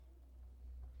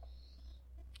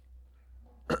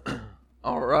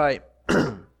All right.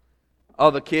 All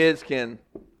the kids can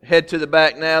head to the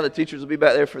back now. The teachers will be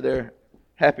back there for their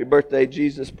Happy Birthday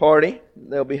Jesus party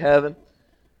they'll be having.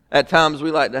 At times we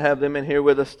like to have them in here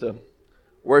with us to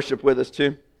worship with us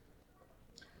too.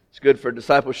 It's good for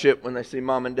discipleship when they see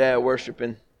mom and dad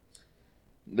worshiping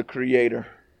the Creator.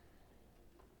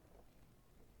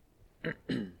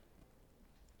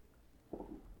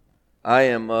 I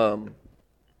am on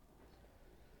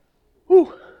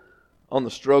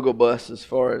the struggle bus as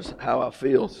far as how I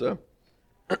feel, so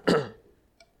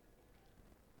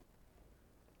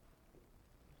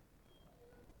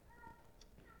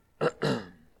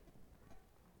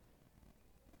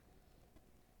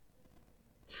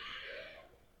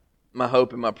my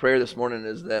hope and my prayer this morning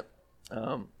is that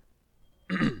that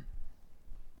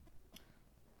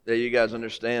you guys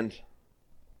understand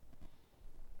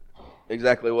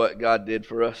exactly what God did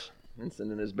for us in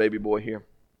sending His baby boy here.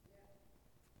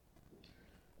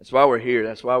 That's why we're here.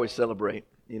 That's why we celebrate,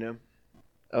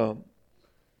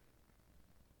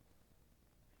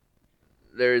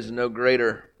 There is no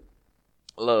greater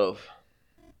love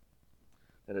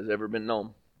that has ever been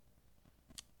known.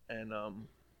 And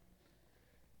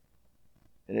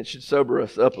it should sober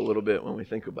us up a little bit when we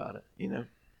think about it,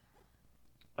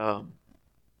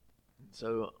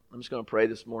 So I'm just going to pray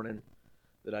this morning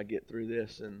that I get through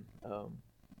this and that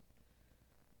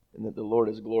the Lord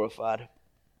is glorified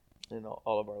in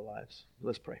all of our lives.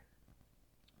 Let's pray.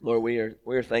 Lord, we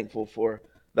are thankful for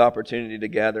the opportunity to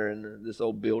gather in this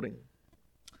old building.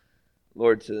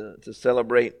 Lord, to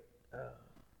celebrate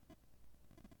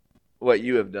what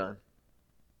you have done.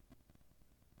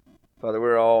 Father,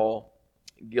 we're all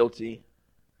guilty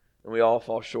and we all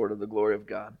fall short of the glory of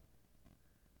God.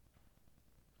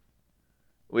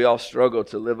 We all struggle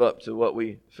to live up to what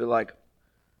we feel like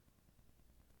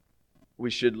we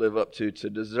should live up to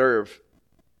deserve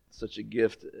such a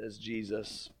gift as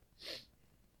Jesus.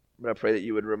 But I pray that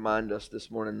you would remind us this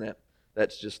morning that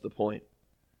that's just the point,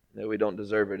 that we don't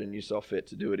deserve it and you saw fit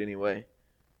to do it anyway.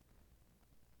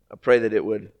 I pray that it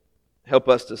would help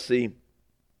us to see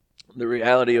the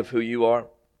reality of who you are,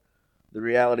 the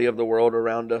reality of the world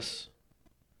around us,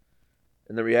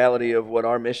 and the reality of what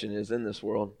our mission is in this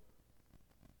world.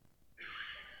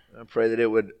 I pray that it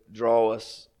would draw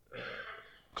us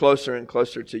closer and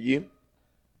closer to you,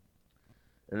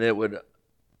 and it would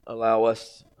allow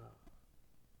us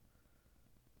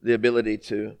the ability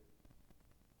to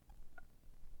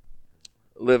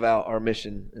live out our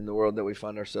mission in the world that we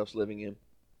find ourselves living in.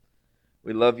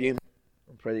 We love you.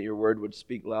 I pray that your word would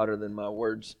speak louder than my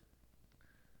words,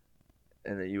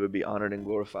 and that you would be honored and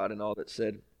glorified in all that's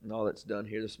said and all that's done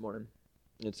here this morning.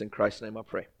 It's in Christ's name I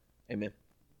pray. Amen.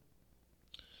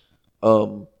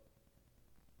 Hello.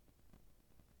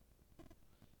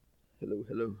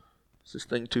 Is this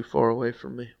thing too far away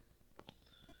from me?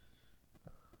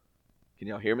 Can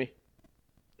y'all hear me?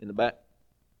 In the back?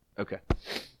 Okay.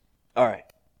 All right.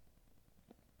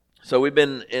 So we've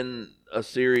been in a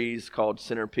series called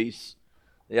Centerpiece.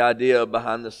 The idea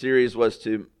behind the series was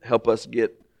to help us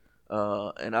get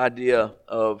an idea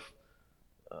of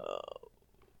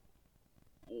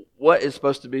what is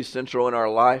supposed to be central in our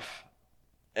life,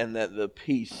 and that the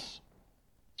peace,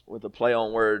 with a play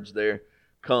on words there,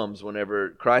 comes whenever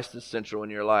Christ is central in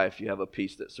your life. You have a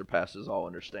peace that surpasses all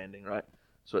understanding, right?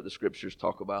 That's what the scriptures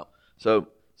talk about. So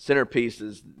centerpiece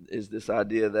is this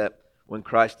idea that when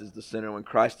Christ is the center, when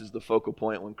Christ is the focal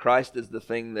point, when Christ is the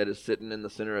thing that is sitting in the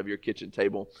center of your kitchen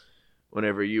table,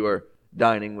 whenever you are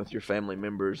dining with your family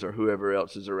members or whoever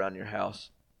else is around your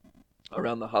house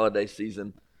around the holiday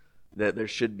season, that there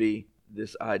should be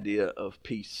this idea of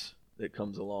peace that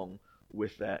comes along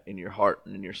with that in your heart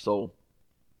and in your soul.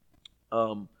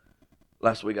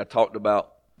 Last week I talked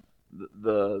about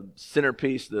the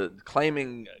centerpiece, the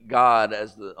claiming God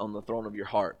as on the throne of your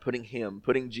heart,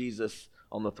 putting Jesus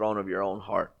on the throne of your own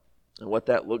heart, and what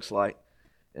that looks like,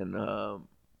 and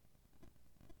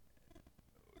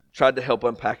tried to help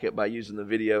unpack it by using the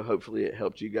video. Hopefully it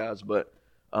helped you guys, but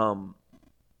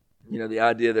the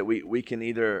idea that we can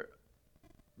either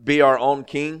be our own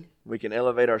king, we can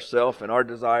elevate ourselves and our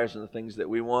desires and the things that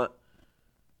we want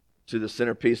to the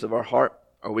centerpiece of our heart,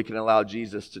 or we can allow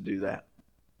Jesus to do that.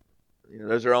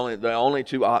 Those are the only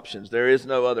two options. There is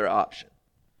no other option.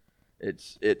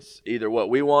 It's either what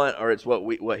we want or it's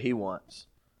what He wants.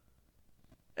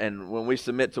 And when we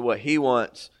submit to what He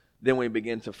wants, then we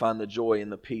begin to find the joy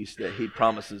and the peace that He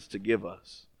promises to give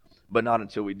us. But not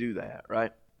until we do that,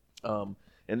 right? And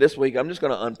this week I'm just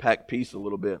going to unpack peace a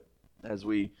little bit as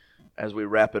we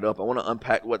wrap it up. I want to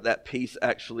unpack what that peace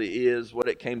actually is, what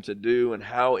it came to do, and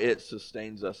how it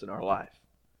sustains us in our life.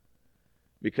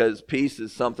 Because peace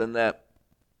is something that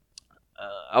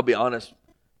I'll be honest,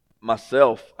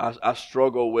 myself, I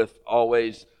struggle with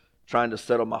always trying to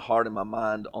settle my heart and my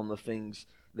mind on the things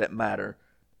that matter.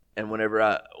 And whenever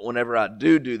I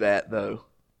do that, though,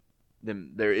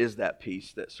 then there is that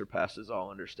peace that surpasses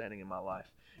all understanding in my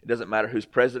life. It doesn't matter who's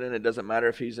president. It doesn't matter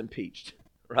if he's impeached,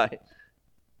 right?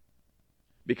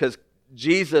 Because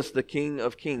Jesus, the King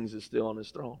of Kings, is still on his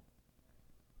throne.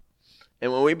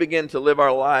 And when we begin to live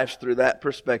our lives through that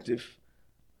perspective,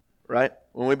 right?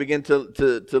 When we begin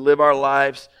to live our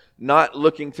lives not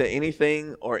looking to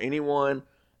anything or anyone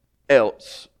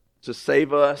else to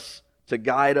save us, to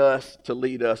guide us, to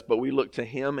lead us, but we look to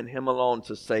Him and Him alone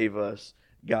to save us,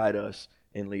 guide us,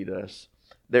 and lead us,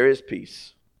 there is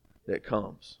peace that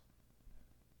comes.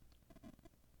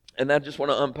 And I just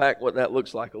want to unpack what that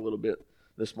looks like a little bit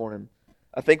this morning.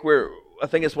 I think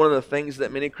it's one of the things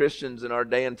that many Christians in our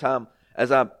day and time, I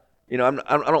don't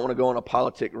want to go on a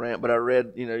politic rant, but I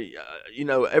read,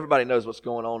 everybody knows what's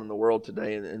going on in the world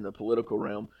today in the political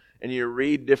realm, and you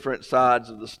read different sides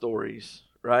of the stories,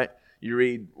 right? You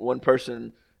read one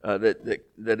person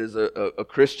that is a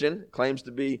Christian, claims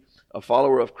to be a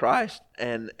follower of Christ,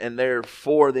 and they're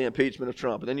for the impeachment of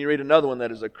Trump. And then you read another one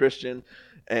that is a Christian,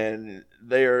 and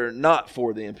they are not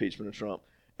for the impeachment of Trump.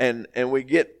 And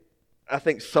I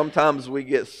think sometimes we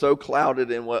get so clouded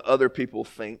in what other people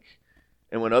think,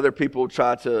 and when other people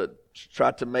try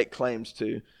to make claims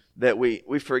to, that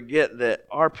we forget that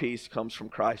our peace comes from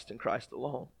Christ and Christ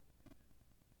alone.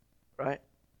 Right?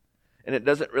 And it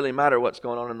doesn't really matter what's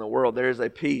going on in the world. There is a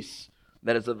peace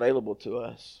that is available to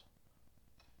us.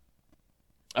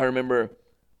 I remember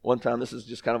one time, this is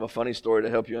just kind of a funny story to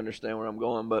help you understand where I'm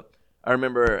going, but I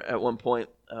remember at one point,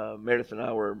 Meredith and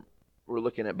I were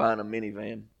looking at buying a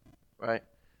minivan, right?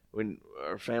 When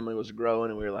our family was growing,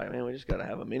 and we were like, man, we just got to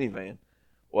have a minivan.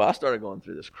 Well, I started going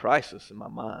through this crisis in my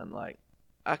mind, like,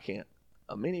 a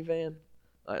minivan?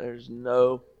 Like, there's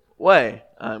no way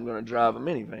I'm going to drive a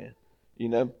minivan,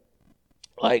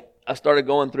 Like, I started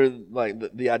going through,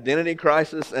 like, the identity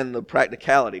crisis and the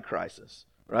practicality crisis,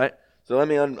 right? So let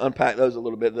me unpack those a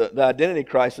little bit. The identity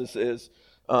crisis is,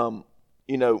 I'm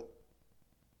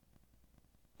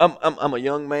a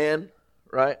young man,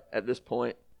 right, at this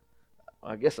point.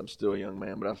 I guess I'm still a young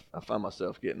man, but I find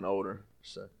myself getting older.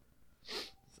 So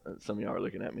some of y'all are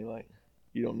looking at me like,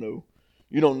 you don't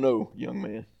know, young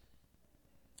man.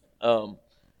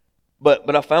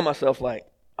 But I found myself like,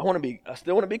 I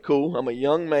still want to be cool. I'm a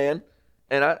young man,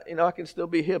 and I can still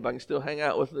be hip. I can still hang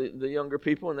out with the younger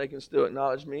people, and they can still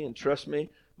acknowledge me and trust me.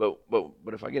 But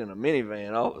if I get in a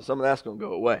minivan, some of that's going to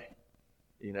go away.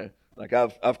 Like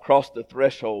I've crossed the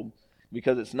threshold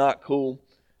because it's not cool.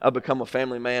 I've become a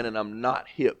family man, and I'm not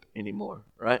hip anymore,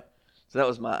 right? So that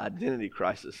was my identity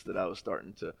crisis that I was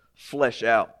starting to flesh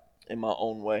out in my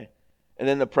own way. And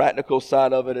then the practical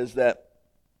side of it is that,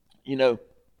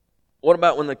 what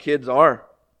about when the kids are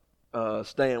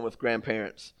staying with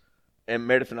grandparents, and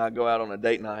Meredith and I go out on a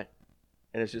date night,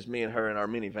 and it's just me and her in our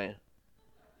minivan?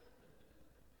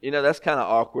 That's kind of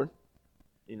awkward,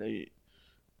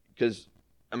 because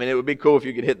it would be cool if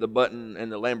you could hit the button and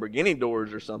the Lamborghini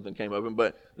doors or something came open,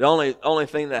 but the only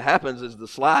thing that happens is the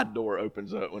slide door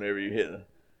opens up whenever you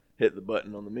hit the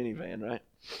button on the minivan, right?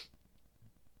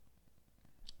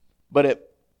 But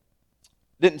it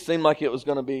didn't seem like it was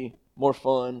going to be more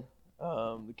fun.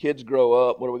 The kids grow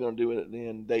up. What are we going to do with it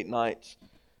then? Date nights.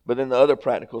 But then the other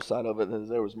practical side of it is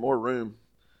there was more room.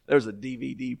 There was a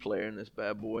DVD player in this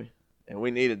bad boy, and we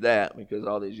needed that because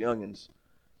all these youngins,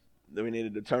 that we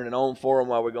needed to turn it on for them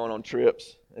while we're going on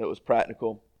trips. It was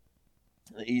practical,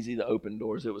 easy to open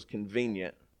doors. It was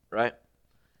convenient, right?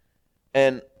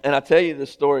 And I tell you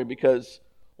this story because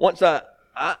once I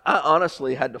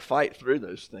honestly had to fight through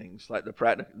those things, like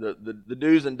the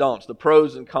do's and don'ts, the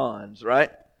pros and cons, right?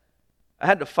 I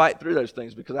had to fight through those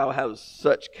things because I have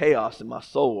such chaos in my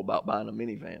soul about buying a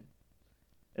minivan.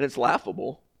 And it's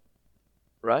laughable,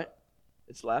 right?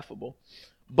 It's laughable.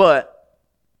 But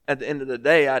at the end of the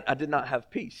day, I did not have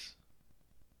peace.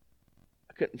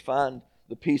 I couldn't find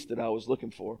the peace that I was looking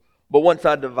for. But once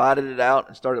I divided it out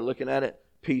and started looking at it,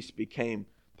 peace became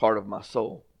part of my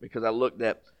soul because I looked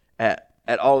at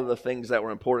all of the things that were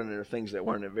important and the things that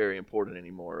weren't very important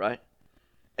anymore, right?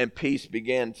 And peace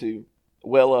began to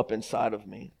well up inside of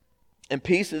me. And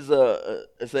peace is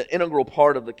an integral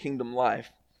part of the kingdom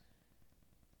life.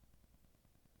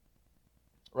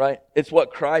 Right? It's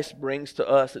what Christ brings to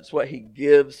us. It's what He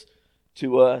gives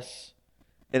to us.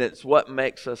 And it's what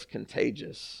makes us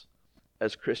contagious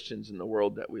as Christians in the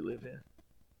world that we live in.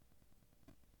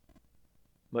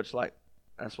 Much like,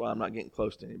 that's why I'm not getting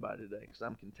close to anybody today, because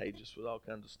I'm contagious with all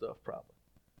kinds of stuff probably.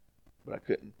 But I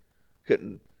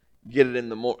couldn't get it in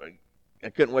the I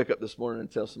couldn't wake up this morning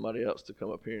and tell somebody else to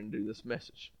come up here and do this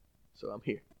message. So I'm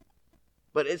here.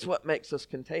 But it's what makes us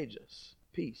contagious.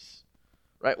 Peace.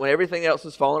 Right? When everything else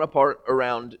is falling apart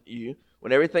around you,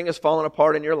 when everything is falling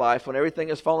apart in your life, when everything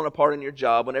is falling apart in your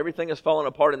job, when everything is falling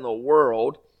apart in the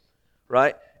world,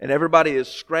 right? And everybody is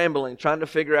scrambling, trying to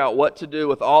figure out what to do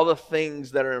with all the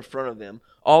things that are in front of them,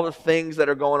 all the things that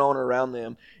are going on around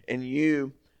them, and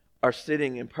you are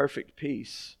sitting in perfect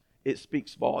peace. It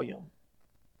speaks volume.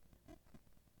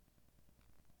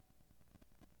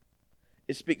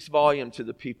 It speaks volume to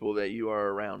the people that you are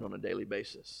around on a daily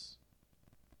basis.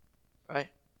 Right?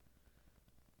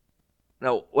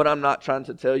 Now, what I'm not trying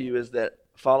to tell you is that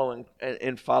following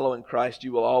Christ,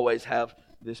 you will always have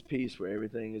this peace where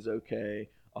everything is okay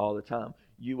all the time.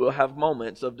 You will have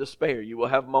moments of despair. You will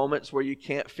have moments where you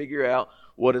can't figure out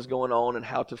what is going on and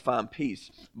how to find peace.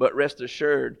 But rest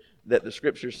assured that the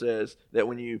Scripture says that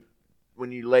when you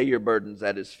lay your burdens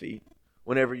at His feet,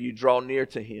 whenever you draw near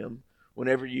to Him,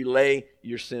 whenever you lay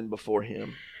your sin before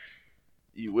Him,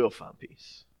 you will find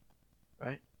peace.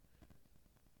 Right?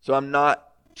 So I'm not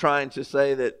trying to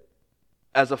say that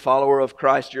as a follower of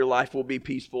Christ, your life will be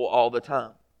peaceful all the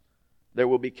time. There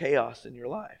will be chaos in your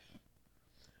life.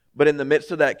 But in the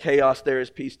midst of that chaos, there is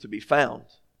peace to be found.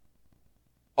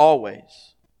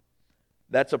 Always.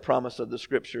 That's a promise of the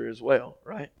Scripture as well,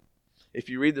 right? If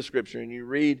you read the Scripture and you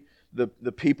read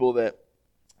the people that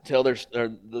tell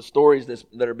the stories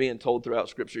that are being told throughout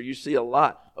Scripture, you see a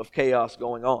lot of chaos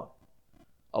going on.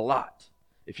 A lot.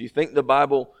 If you think the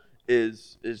Bible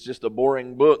is just a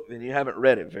boring book, then you haven't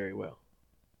read it very well.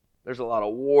 There's a lot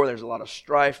of war, there's a lot of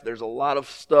strife, there's a lot of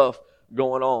stuff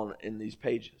going on in these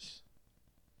pages.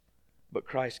 But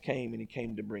Christ came, and He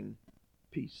came to bring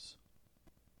peace.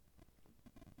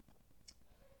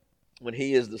 When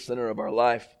He is the center of our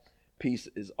life, peace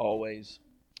is always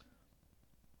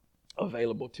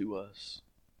available to us.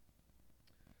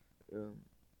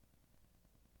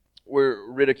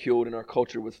 We're ridiculed in our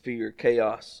culture with fear,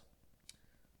 chaos.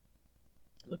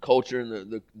 The culture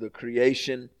and the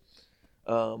creation.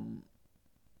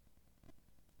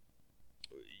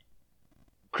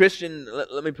 Christian,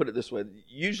 let me put it this way.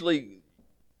 Usually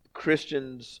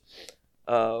Christians,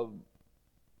 or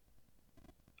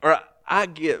I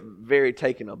get very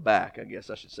taken aback, I guess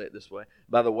I should say it this way,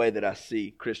 by the way that I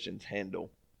see Christians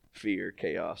handle fear,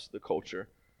 chaos, the culture,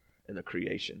 and the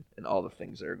creation, and all the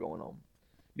things that are going on.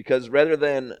 Because rather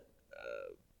than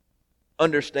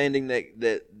understanding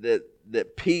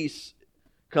that peace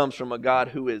comes from a God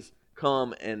who has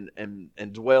come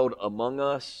and dwelled among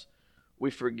us,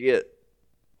 we forget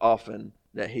often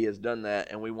that He has done that,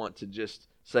 and we want to just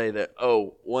say that,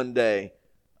 oh, one day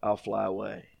I'll fly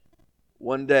away.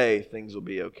 One day things will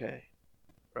be okay.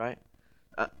 Right?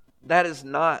 That is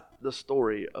not the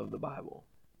story of the Bible.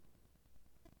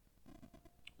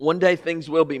 One day things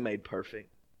will be made perfect.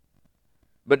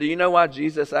 But do you know why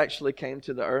Jesus actually came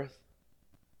to the earth?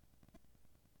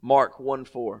 Mark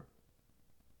 1:4.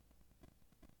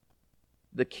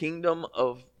 The kingdom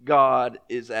of God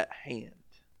is at hand.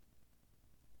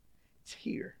 It's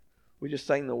here. We just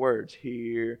sang the words,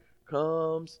 here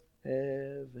comes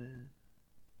heaven.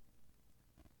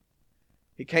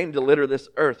 He came to litter this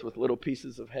earth with little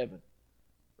pieces of heaven.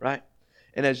 Right?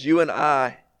 And as you and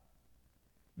I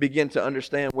begin to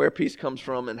understand where peace comes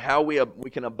from and how we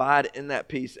can abide in that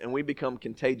peace, and we become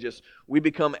contagious, we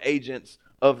become agents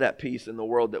of that peace in the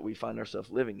world that we find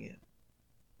ourselves living in.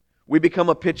 We become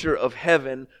a picture of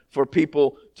heaven for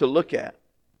people to look at.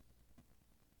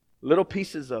 Little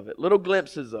pieces of it, little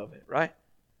glimpses of it, right?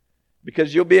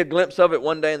 Because you'll be a glimpse of it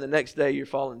one day, and the next day you're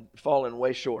falling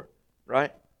way short,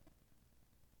 right?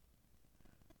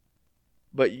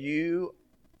 But you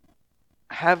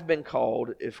have been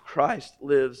called, if Christ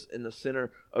lives in the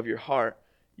center of your heart,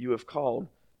 you have called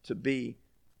to be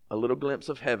a little glimpse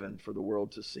of heaven for the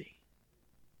world to see.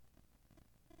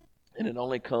 And it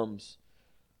only comes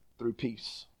through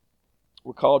peace.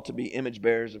 We're called to be image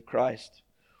bearers of Christ.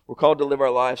 We're called to live our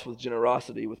lives with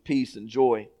generosity, with peace and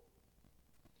joy.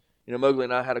 You know, Mowgli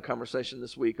and I had a conversation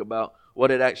this week about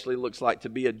what it actually looks like to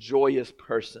be a joyous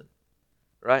person.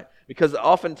 Right? Because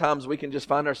oftentimes we can just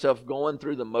find ourselves going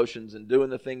through the motions and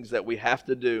doing the things that we have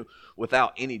to do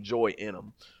without any joy in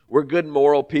them. We're good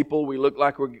moral people. We look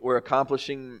like we're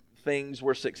accomplishing things.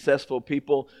 We're successful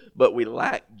people. But we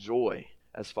lack joy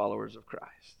as followers of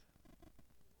Christ.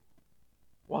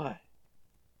 Why?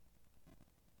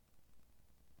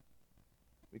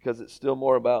 Because it's still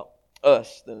more about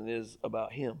us than it is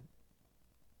about Him,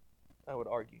 I would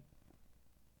argue.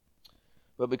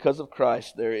 But because of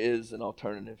Christ, there is an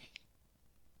alternative.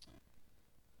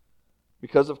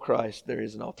 Because of Christ, there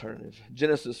is an alternative.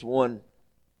 Genesis 1,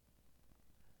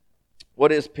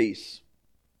 What is peace?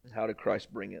 And how did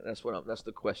Christ bring it? That's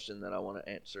the question that I want to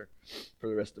answer for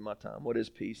the rest of my time. What is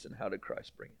peace and how did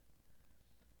Christ bring it?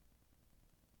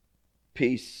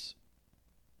 Peace.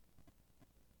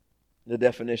 The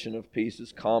definition of peace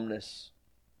is calmness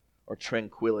or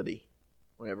tranquility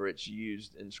whenever it's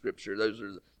used in Scripture. Those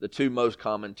are the two most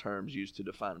common terms used to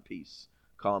define peace: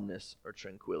 calmness or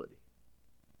tranquility.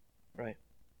 Right?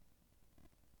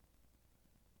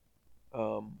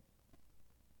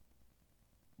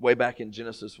 Way back in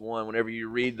Genesis 1, whenever you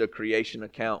read the creation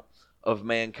account of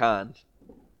mankind,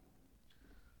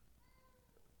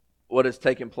 what has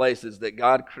taken place is that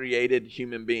God created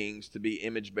human beings to be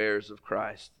image bearers of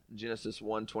Christ. Genesis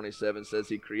 1:27 says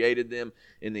He created them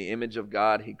in the image of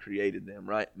God. He created them,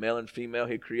 right? Male and female,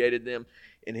 He created them.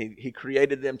 And He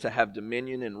created them to have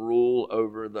dominion and rule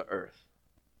over the earth.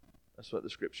 That's what the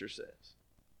Scripture says.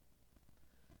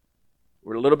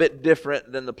 We're a little bit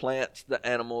different than the plants, the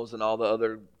animals, and all the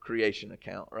other creation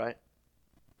account, right?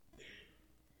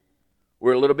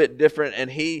 We're a little bit different, and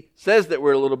He says that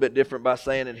we're a little bit different by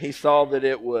saying, and He saw that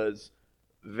it was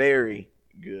very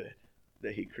good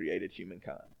that He created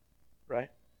humankind, right?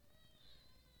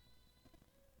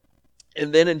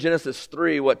 And then in Genesis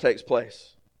 3, what takes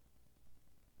place?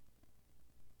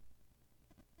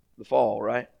 The fall,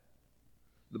 right?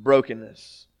 The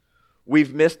brokenness.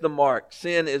 We've missed the mark.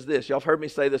 Sin is this. Y'all have heard me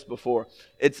say this before.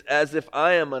 It's as if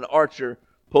I am an archer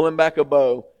pulling back a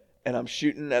bow and I'm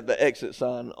shooting at the exit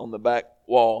sign on the back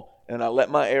wall and I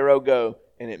let my arrow go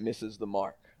and it misses the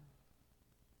mark.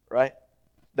 Right?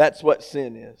 That's what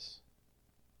sin is.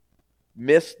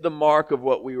 Miss the mark of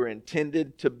what we were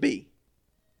intended to be.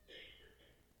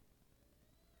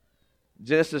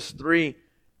 Genesis 3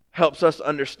 helps us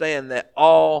understand that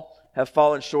all have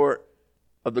fallen short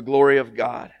of the glory of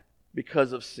God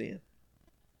because of sin.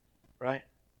 Right?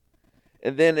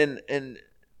 And then in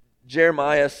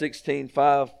Jeremiah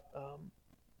 16:5,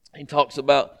 he talks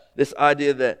about this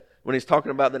idea that when he's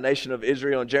talking about the nation of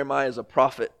Israel, and Jeremiah is a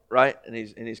prophet, right? And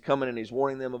he's coming and he's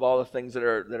warning them of all the things that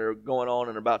are going on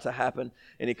and about to happen.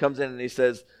 And he comes in and he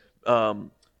says,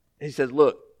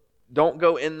 look, don't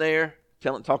go in there,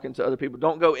 talking to other people,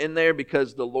 don't go in there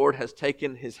because the Lord has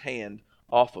taken His hand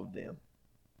off of them.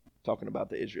 Talking about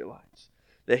the Israelites.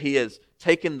 That He has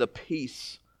taken the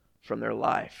peace from their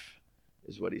life,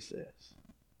 is what he says.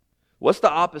 What's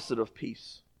the opposite of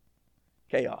peace?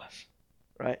 Chaos,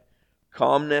 right?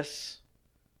 Calmness,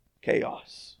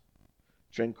 chaos.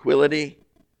 Tranquility,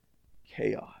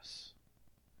 chaos.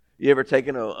 You ever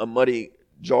taken a muddy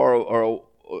jar or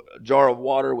a jar of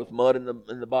water with mud in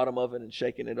the bottom of it and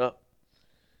shaking it up?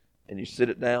 And you sit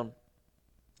it down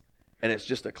and it's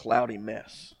just a cloudy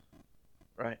mess,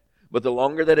 right? But the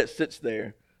longer that it sits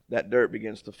there, that dirt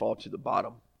begins to fall to the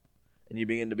bottom. And you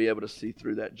begin to be able to see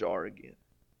through that jar again.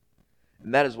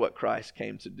 And that is what Christ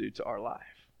came to do to our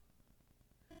life.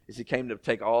 Is He came to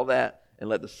take all that and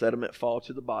let the sediment fall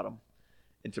to the bottom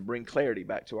and to bring clarity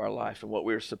back to our life and what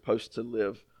we're supposed to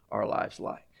live our lives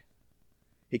like.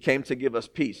 He came to give us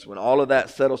peace. When all of that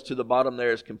settles to the bottom,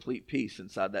 there is complete peace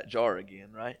inside that jar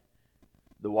again, right?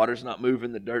 The water's not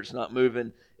moving, the dirt's not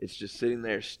moving. It's just sitting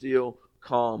there still,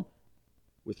 calm,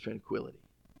 with tranquility.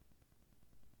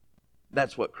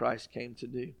 That's what Christ came to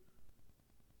do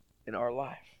in our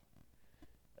life.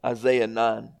 Isaiah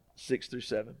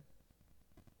 9:6-7.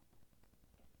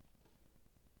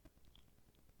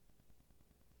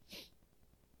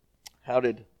 How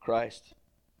did Christ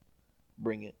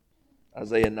bring it?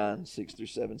 Isaiah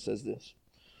 9:6-7 says this.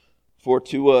 For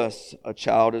to us a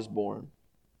child is born.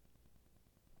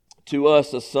 To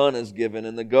us a son is given,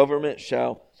 and the government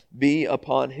shall be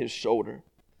upon His shoulder.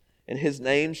 And His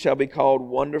name shall be called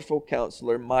Wonderful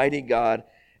Counselor, Mighty God,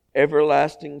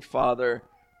 Everlasting Father,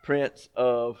 Prince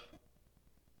of...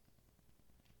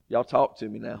 Y'all talk to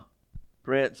me now.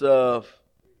 Prince of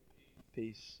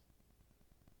Peace.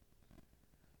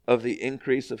 Of the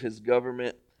increase of His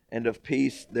government and of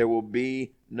peace there will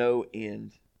be no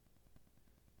end.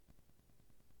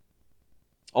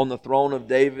 On the throne of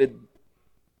David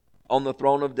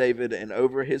and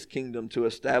over His kingdom, to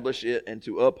establish it and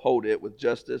to uphold it with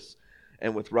justice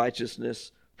and with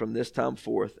righteousness from this time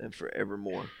forth and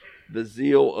forevermore. The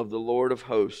zeal of the Lord of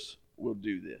hosts will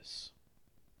do this.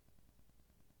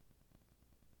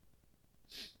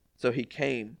 So He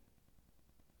came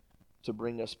to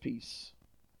bring us peace.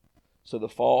 So the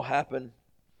fall happened,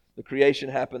 the creation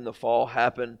happened, the fall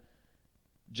happened.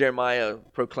 Jeremiah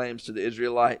proclaims to the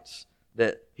Israelites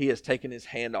that He has taken His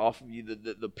hand off of you.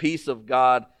 The peace of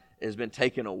God has been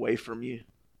taken away from you.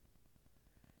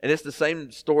 And it's the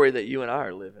same story that you and I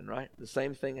are living, right? The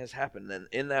same thing has happened. And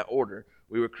in that order,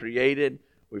 we were created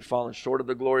We've fallen short of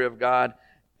the glory of God,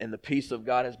 and the peace of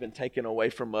God has been taken away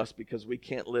from us because we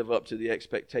can't live up to the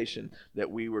expectation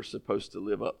that we were supposed to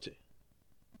live up to.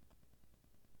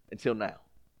 Until now.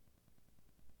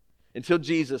 Until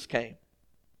Jesus came.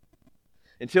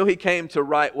 Until He came to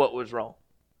right what was wrong.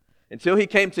 Until He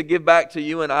came to give back to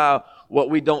you and I what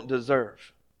we don't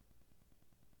deserve.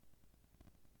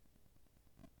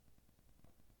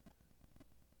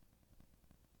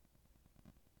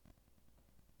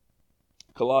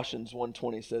 Colossians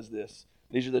 1:20 says this.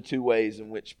 These are the two ways in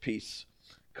which peace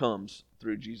comes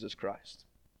through Jesus Christ.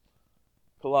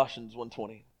 Colossians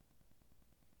 1:20.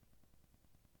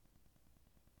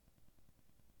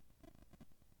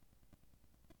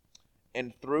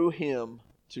 And through Him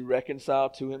to reconcile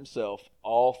to Himself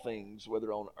all things,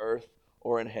 whether on earth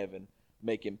or in heaven,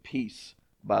 making peace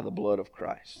by the blood of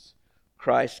Christ.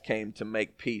 Christ came to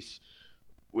make peace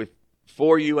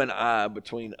for you and I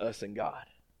between us and God.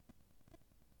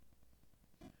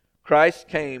 Christ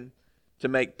came to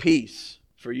make peace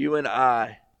for you and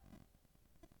I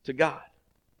to God.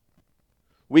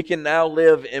 We can now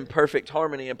live in perfect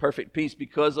harmony and perfect peace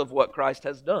because of what Christ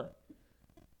has done.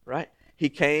 Right? He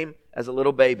came as a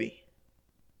little baby.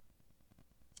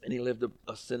 And He lived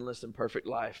a sinless and perfect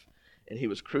life. And He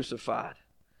was crucified.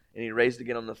 And He raised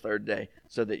again on the third day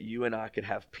so that you and I could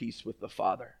have peace with the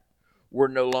Father. We're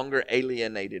no longer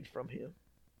alienated from Him.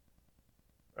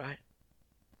 Right?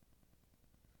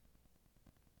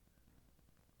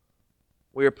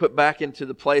 We are put back into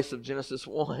the place of Genesis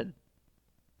 1.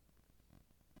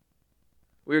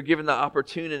 We are given the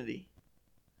opportunity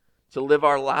to live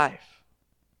our life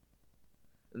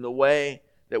in the way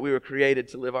that we were created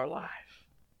to live our life.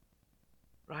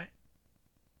 Right?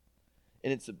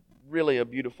 And it's really a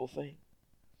beautiful thing.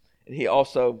 And He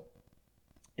also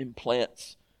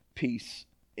implants peace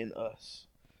in us.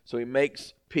 So He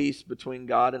makes peace between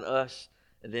God and us,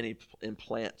 and then He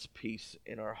implants peace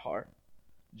in our heart.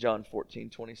 John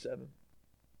 14:27.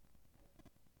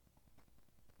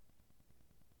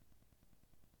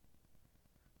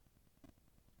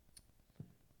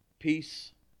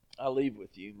 Peace I leave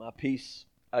with you, my peace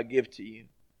I give to you.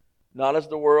 Not as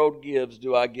the world gives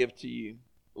do I give to you.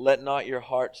 Let not your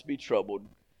hearts be troubled,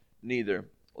 neither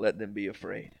let them be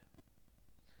afraid.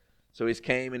 So He's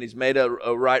came and He's made a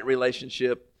right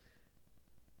relationship,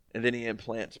 and then He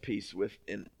implants peace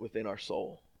within our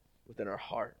soul, within our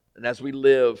heart. And as we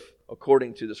live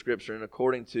according to the Scripture and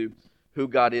according to who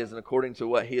God is and according to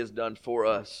what He has done for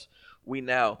us, we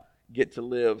now get to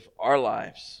live our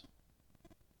lives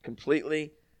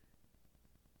completely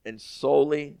and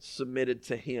solely submitted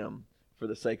to Him for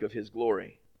the sake of His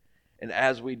glory. And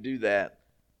as we do that,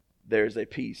 there is a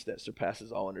peace that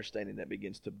surpasses all understanding that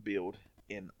begins to build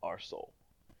in our soul.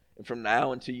 And from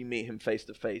now until you meet Him face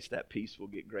to face, that peace will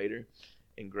get greater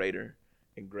and greater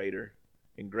and greater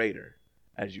and greater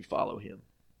as you follow Him.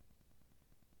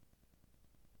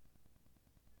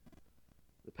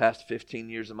 The past 15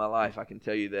 years of my life, I can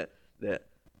tell you that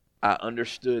I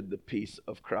understood the peace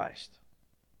of Christ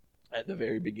at the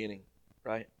very beginning,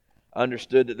 right? I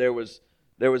understood that there was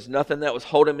nothing that was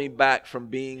holding me back from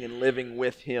being and living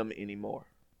with Him anymore,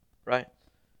 right?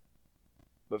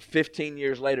 But 15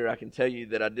 years later, I can tell you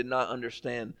that I did not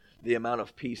understand the amount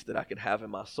of peace that I could have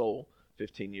in my soul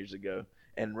 15 years ago.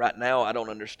 And right now, I don't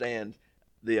understand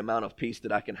the amount of peace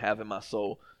that I can have in my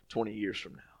soul 20 years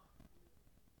from now.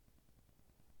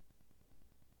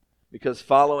 Because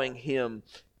following Him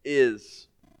is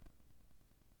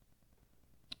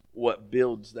what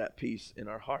builds that peace in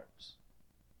our hearts.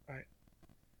 Right?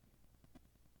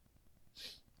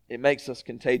 It makes us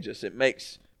contagious. It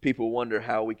makes people wonder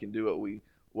how we can do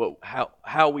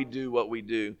how we do what we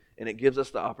do, and it gives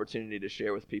us the opportunity to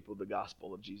share with people the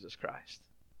gospel of Jesus Christ.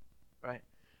 Right?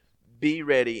 Be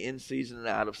ready in season and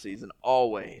out of season,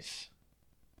 always,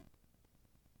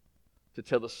 to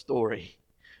tell the story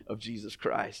of Jesus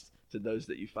Christ to those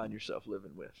that you find yourself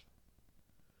living with.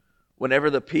 Whenever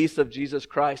the peace of Jesus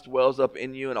Christ wells up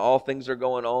in you and all things are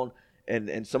going on,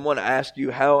 and someone asks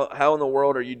you, how in the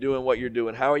world are you doing what you're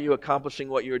doing? How are you accomplishing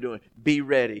what you're doing? Be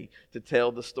ready to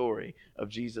tell the story of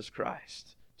Jesus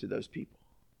Christ to those people.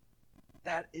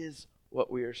 That is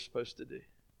what we are supposed to do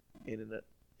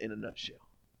in a nutshell.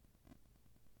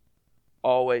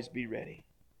 Always be ready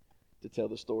to tell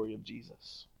the story of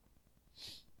Jesus.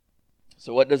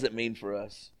 So what does it mean for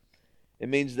us? It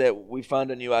means that we find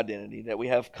a new identity, that we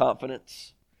have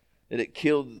confidence, that it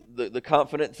kills the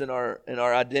confidence in our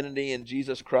identity in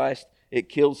Jesus Christ. It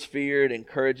kills fear, it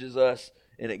encourages us,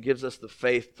 and it gives us the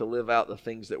faith to live out the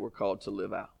things that we're called to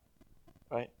live out.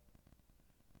 Right?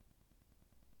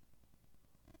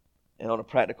 And on a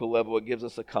practical level, it gives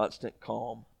us a constant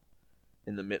calm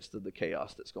in the midst of the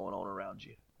chaos that's going on around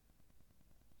you.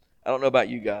 I don't know about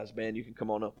you guys, man. You can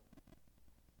come on up.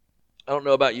 I don't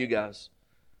know about you guys,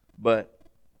 but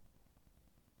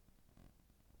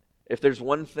if there's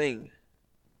one thing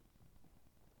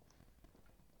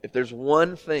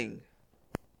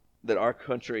that our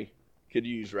country could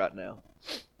use right now,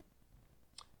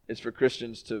 it's for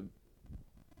Christians to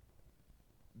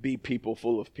be people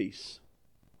full of peace,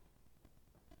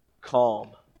 calm,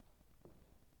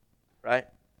 right?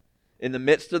 In the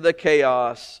midst of the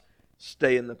chaos,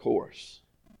 stay in the course.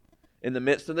 In the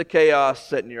midst of the chaos,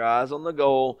 setting your eyes on the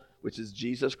goal, which is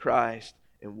Jesus Christ,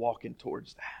 and walking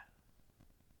towards that.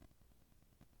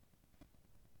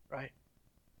 Right?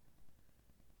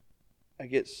 I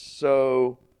get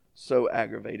so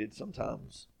aggravated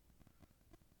sometimes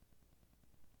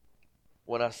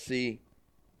when I see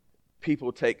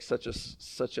people take such a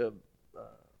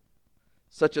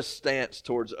stance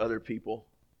towards other people,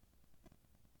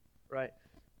 right?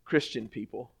 Christian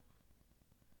people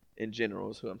in general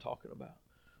is who I'm talking about.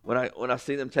 When I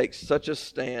see them take such a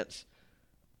stance,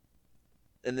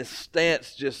 and this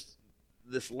stance just,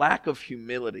 this lack of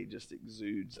humility just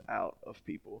exudes out of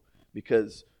people,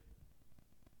 because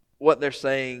what they're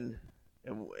saying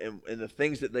and the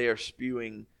things that they are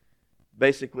spewing,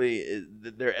 basically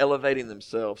they're elevating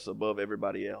themselves above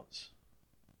everybody else.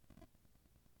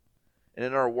 And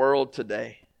in our world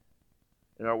today,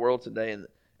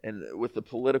 and with the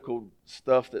political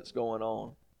stuff that's going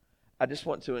on, I just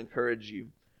want to encourage you.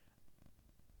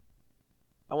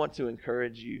 I want to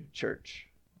encourage you, church,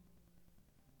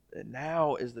 that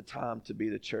now is the time to be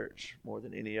the church more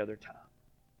than any other time.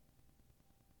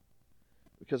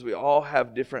 Because we all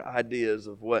have different ideas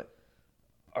of what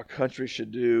our country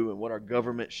should do and what our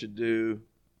government should do.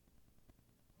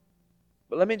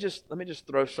 But let me just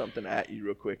throw something at you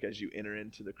real quick as you enter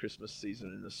into the Christmas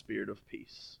season in the spirit of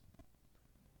peace.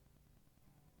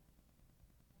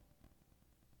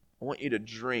 I want you to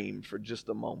dream for just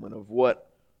a moment of what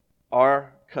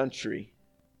our country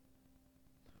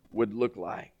would look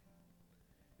like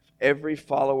if every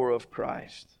follower of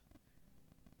Christ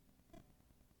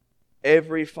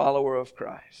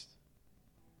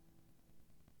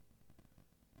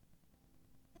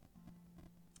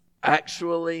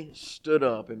actually stood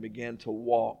up and began to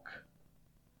walk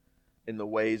in the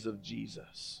ways of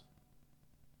Jesus.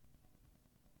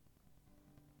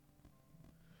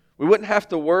 We wouldn't have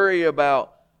to worry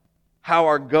about how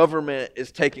our government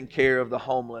is taking care of the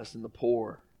homeless and the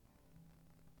poor.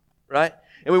 Right?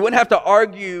 And we wouldn't have to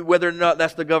argue whether or not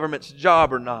that's the government's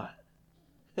job or not.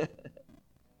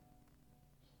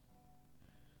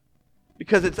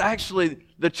 Because it's actually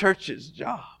the church's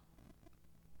job.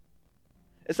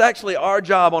 It's actually our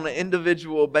job on an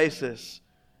individual basis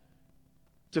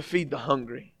to feed the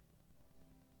hungry,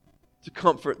 to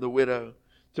comfort the widow,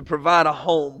 to provide a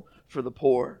home for the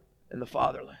poor and the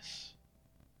fatherless.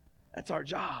 That's our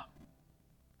job.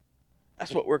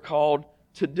 That's what we're called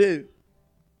to do.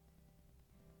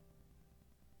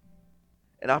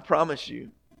 And I promise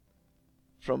you,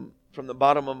 from the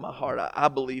bottom of my heart, I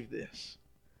believe this.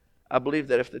 I believe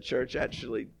that if the church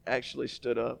actually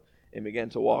stood up and began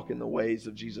to walk in the ways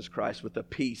of Jesus Christ with a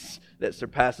peace that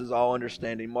surpasses all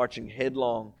understanding, marching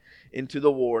headlong into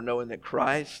the war, knowing that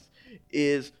Christ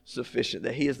is sufficient,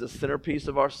 that He is the centerpiece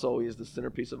of our soul, He is the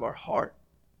centerpiece of our heart,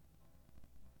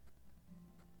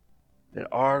 that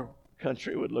our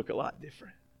country would look a lot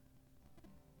different,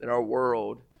 that our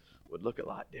world would look a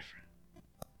lot different.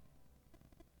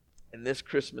 And this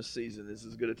Christmas season is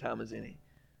as good a time as any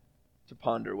to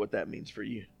ponder what that means for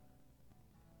you.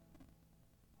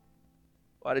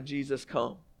 Why did Jesus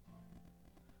come?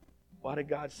 Why did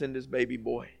God send His baby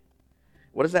boy?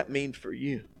 What does that mean for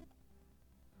you?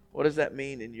 What does that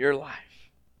mean in your life?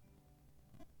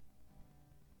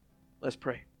 Let's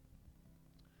pray.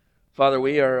 Father,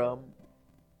 we're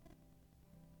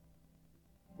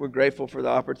grateful for the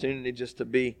opportunity just to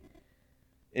be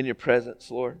in your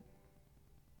presence, Lord.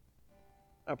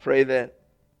 I pray that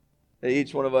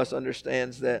each one of us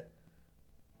understands that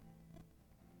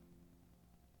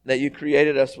you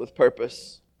created us with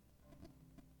purpose.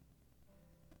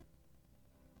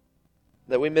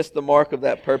 That we missed the mark of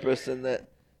that purpose, and that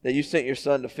you sent your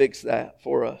Son to fix that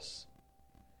for us.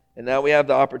 And now we have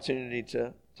the opportunity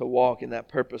to walk in that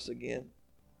purpose again.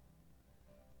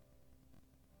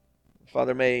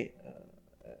 Father, may,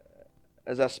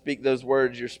 as I speak those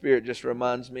words, your Spirit just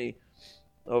reminds me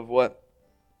of what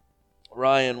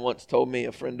Ryan once told me,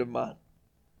 a friend of mine.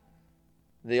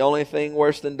 The only thing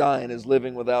worse than dying is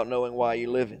living without knowing why you're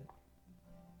living.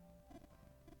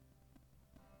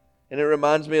 And it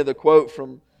reminds me of the quote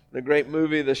from the great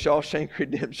movie, The Shawshank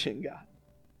Redemption, God.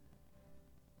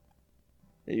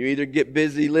 You either get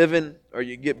busy living or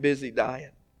you get busy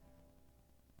dying.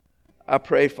 I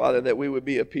pray, Father, that we would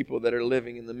be a people that are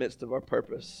living in the midst of our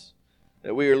purpose,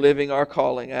 that we are living our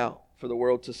calling out for the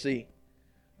world to see,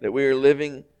 that we are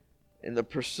living in the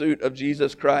pursuit of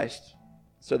Jesus Christ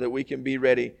so that we can be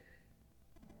ready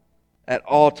at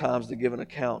all times to give an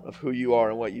account of who you are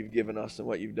and what you've given us and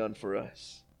what you've done for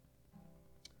us.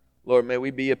 Lord, may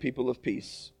we be a people of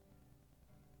peace.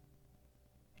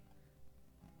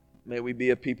 May we be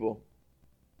a people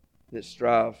that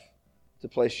strive to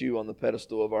place you on the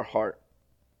pedestal of our heart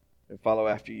and follow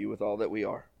after you with all that we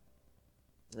are.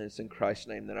 And it's in Christ's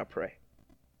name that I pray.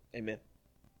 Amen.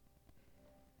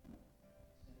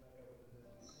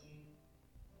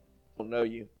 Know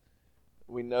you.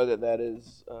 We know that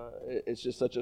is it's just such a